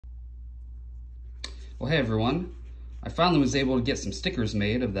Well, hey everyone. I finally was able to get some stickers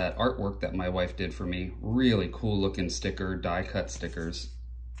made of that artwork that my wife did for me. Really cool looking sticker, die cut stickers.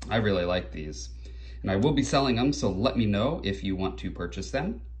 I really like these. And I will be selling them, so let me know if you want to purchase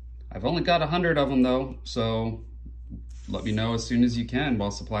them. I've only got 100 of them though, so let me know as soon as you can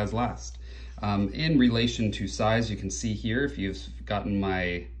while supplies last. In relation to size, you can see here, if you've gotten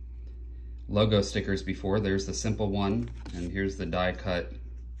my logo stickers before, there's the simple one, and here's the die cut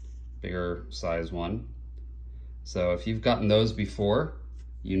bigger size one. So if you've gotten those before,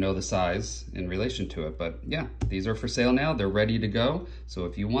 you know the size in relation to it. But yeah, these are for sale now. They're ready to go. So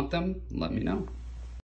if you want them, let me know.